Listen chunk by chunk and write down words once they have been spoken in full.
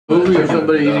Movie or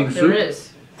somebody eating soup? There is.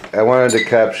 I wanted to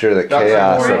capture the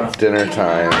chaos of dinner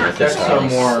time at this Some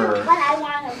house. more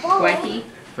Wacky.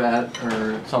 fat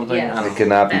or something. Yeah. I don't It know.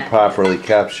 cannot be properly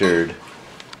captured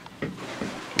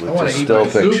with just still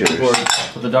pictures.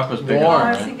 But the duck was big. More. on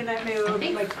I was it. thinking that maybe we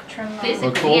would like trim that.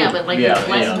 Basically, yeah, but like Yeah, with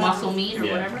less yeah. muscle meat or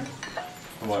Yeah. whatever.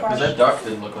 Because that duck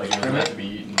didn't look like it was meant to be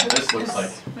eaten. This looks like.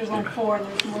 There's like 4 and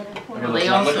there's more than 4. Well, they Look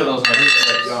at also- those.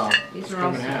 These are cut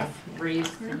all in half.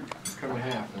 raised. Cut in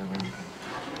half.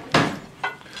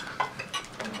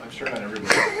 I'm sure not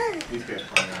everybody. These guys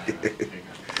probably not.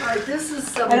 Alright, this is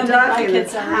some I don't think duck my and kids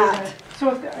it's are hot. either. So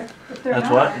if they're That's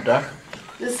not, what? Duck?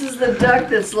 This is the duck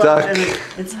that's Duck. left and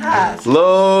it's hot.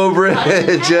 Low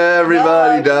bridge,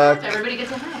 everybody, duck. Everybody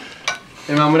gets a half.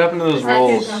 Hey mom, what happened to those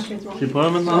rolls? kids won't. She put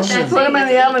them in the That's oven? Put them in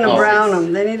the oven and Oh. brown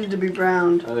them. They needed to be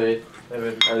browned. Are they Yeah,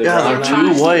 brown they're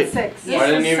now? too white. 6. This Why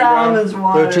didn't you is be brown? Solomon's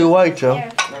water. They're too white, Joe.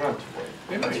 They're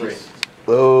not too white.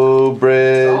 Low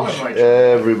bridge,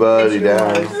 everybody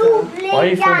down. Why are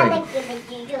you filming?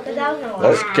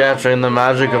 That's capturing the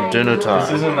magic of dinner This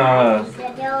time. isn't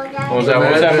what was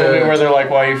that movie where they're like,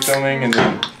 why are you filming? And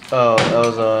then Oh, that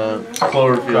was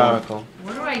Cloverfield. Chronicle.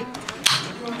 What do I?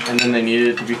 And then they needed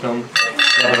it to be filmed.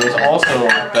 Yeah, there was also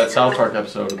that South Park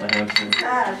episode of the hamster.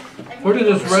 Where did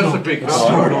this recipe come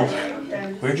from?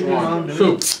 Where'd you get on, dude?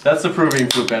 Soup. That's the proving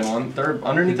poop and one. They're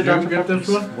underneath Did the you Dr. get Peppers.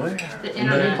 this one? The In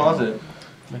the internet. closet.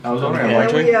 I was wondering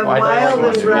And why. we have Why mild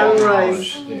and brown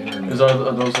rice. Is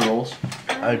are those the rolls?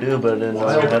 I do, but I didn't know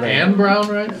Wild I had and brown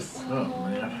rice? Oh,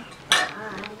 man.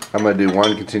 I'm gonna do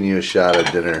one continuous shot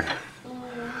of dinner.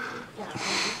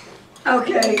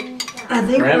 Okay, I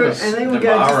think Graham we is got.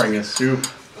 devouring his soup.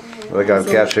 Like I'm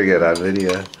capturing it on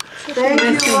video. Thank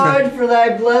you, Lord, for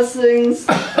thy blessings.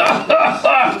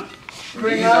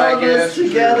 Bring all of us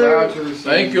together.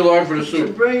 Thank you, Lord, for the To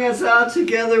soup. bring us all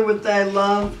together with thy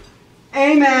love.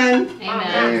 Amen.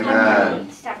 Amen. Amen.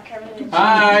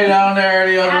 Hi, down there at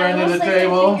the other end of the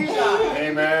table.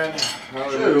 Amen.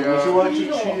 I'm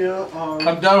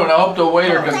done. I hope the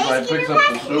waiter picks up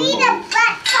the soup.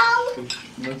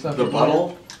 What's up? The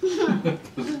bottle? What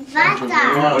What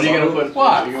are you gonna put?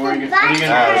 What? What are you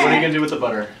gonna do with the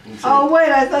butter? Oh, wait,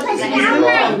 I thought this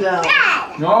was down.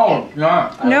 No, it's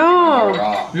not.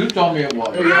 No. You told me it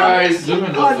was. Hey guys, this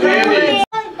one's Oh, a candy.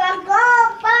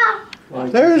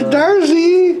 There's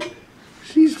Darcy.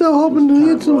 She's still hoping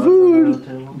to get some food.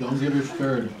 Don't get her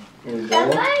stirred. These are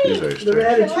The strange.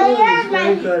 ratatouille is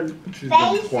very good. She's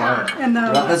been quiet. And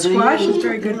the squash is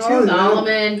very good too.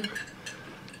 Solomon.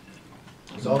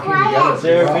 It's all came together.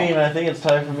 Seraphine, I think it's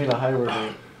time for me to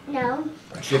hibernate. No.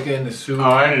 Chicken, the soup. Oh,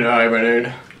 I need to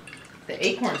hibernate. The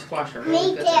acorn squash are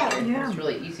really Me good. too. Yeah. It's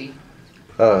really easy.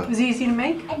 It was easy to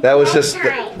make. That was just,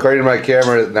 according to my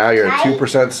camera, now you're a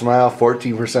 2% smile,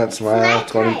 14% smile,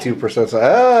 22% smile.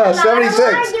 Ah,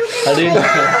 76! How do you Where's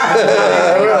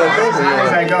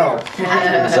that go?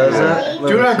 Says that?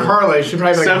 Do it on Carla. She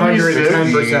probably like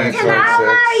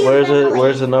 110%.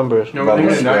 Where's the numbers? No, About we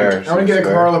the need a square. I want to get a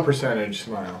Carla percentage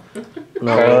smile.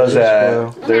 No, Carla's it's at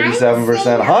well.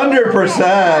 37%,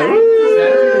 100%!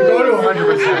 Go to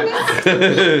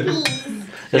 100%.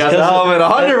 It's because Solomon,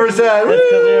 100%! of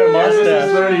your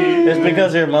mustache. It's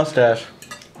because of your mustache.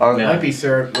 Might be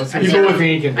syrup. Let's see what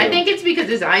Seraphine can do. I think it's because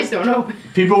his eyes don't open.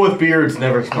 People with beards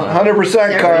never smile.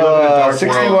 100% Carla,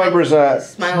 61%, Smile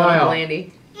Smile. on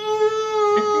Landy.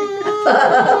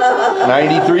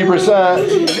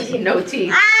 93%. No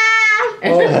teeth.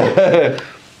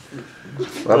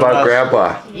 How about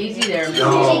Grandpa? Easy there. No,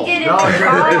 Oh,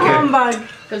 humbug.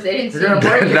 Because they didn't see You're gonna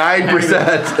break it.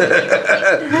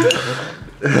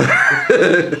 9%.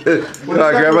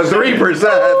 Grandma, 3%.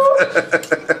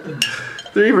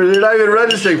 3%. They're not even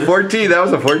registering. 14. That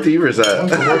was a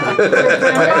 14%.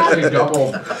 I actually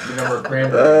doubled the number of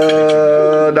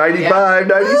cranberries. 95,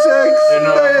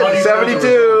 96,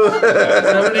 72.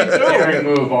 72.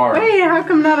 Move on. Wait, how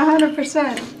come not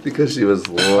 100%? Because she was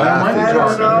I laughing.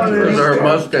 don't know. There's her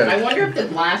mustache. I wonder if the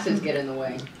glasses get in the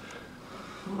way.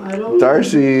 I don't know.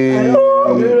 Darcy. I don't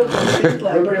know.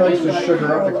 Everybody likes to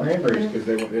sugar up the cranberries because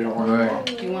they don't want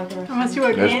to. Do you want the rest? I want to see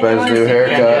what There's Andy Ben's wants new to-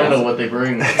 Can't handle haircut. what they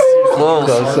bring.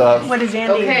 Close up. What is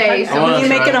Andy? Okay, so Will you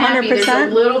make it I'm happy. There's a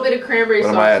 100%? little bit of cranberry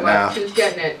What sauce am I at left. now? Who's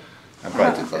getting it? I'm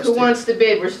probably too close Who to wants to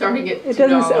bid? We're starting at $2. It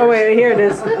doesn't. Oh wait, here it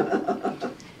is.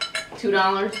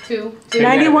 $2, two.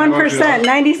 91%,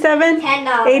 97,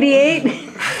 $10. 88, I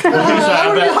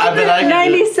bet I can do it.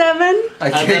 97. I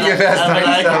can't get past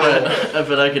 97. I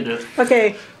bet I can do it.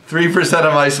 Okay, 3%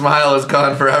 of my smile is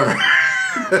gone forever.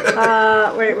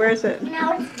 Wait, where is it?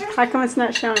 How come it's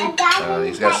not showing?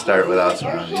 He's got to start without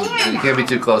surround. You can't be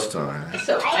too close to him.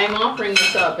 So I'm offering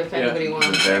this up if anybody Is wants.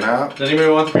 it there now? Does anybody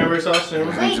want the cranberry sauce? There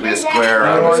needs to be a square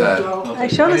around his head. I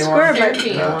showed the square, but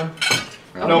 13.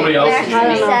 Nobody else.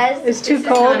 I don't know. It's too This is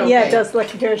cold. not Yeah, okay. it does look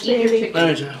here. Eat your See,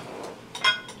 chicken.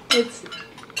 it's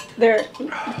there.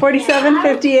 47,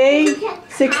 58,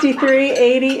 63,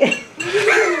 80,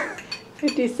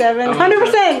 57,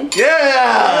 100%.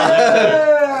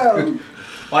 Yeah!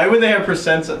 Why would they have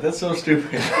percents? That's so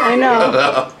stupid. I know.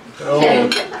 So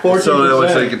that way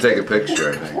so you can take a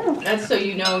picture, I think. That's so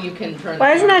you know you can turn.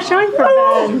 Why isn't that showing for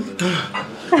Ben?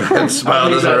 And smile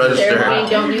doesn't Everybody register.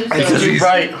 don't use It's those. too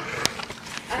bright.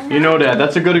 You know, Dad,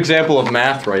 that's a good example of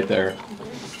math right there.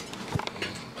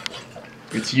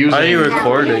 It's using. How are you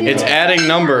recording? It's adding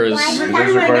numbers It is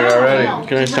recorded already.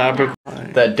 Can I stop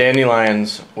recording? that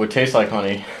dandelions would taste like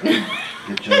honey. So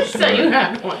you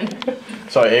have one.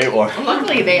 So I ate one.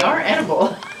 Luckily, they are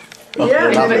edible.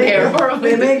 Yeah, But they they're make, horrible.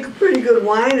 they make pretty good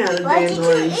wine out of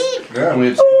dandelions. Yeah, we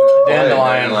had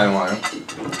Dandelion. wine.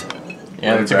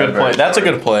 Yeah, that's a good play. That's a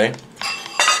good play.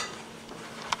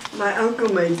 My uncle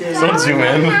made Don't dandelions. zoom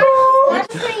in.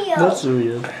 That's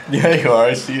weird. Yeah, you are.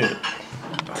 I see it.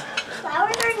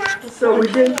 So we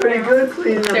did pretty good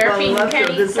cleaning up all the Seraphine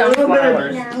leftovers. Kenny,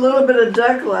 There's a little bit of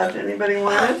duck left. Anybody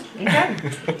want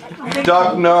it?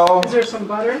 Duck, no. Is there some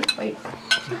butter?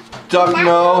 Duck,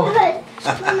 no.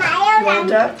 You want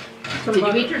duck? Did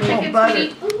you eat your chicken, butter.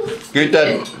 sweetie? Get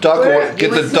that duck.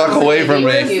 Get the duck away from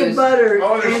Where's me. the butter?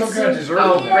 Oh, they're so good. These are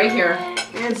Oh, right here.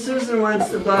 Aunt Susan wants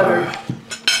the butter.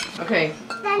 Okay.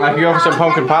 I can go for some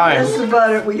pumpkin pie. That's the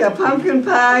butter. We got pumpkin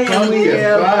pie and we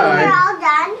have.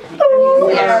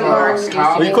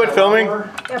 Will you quit filming?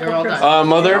 You're all done.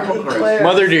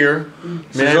 Mother dear, may I be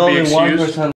There's only excused? 1%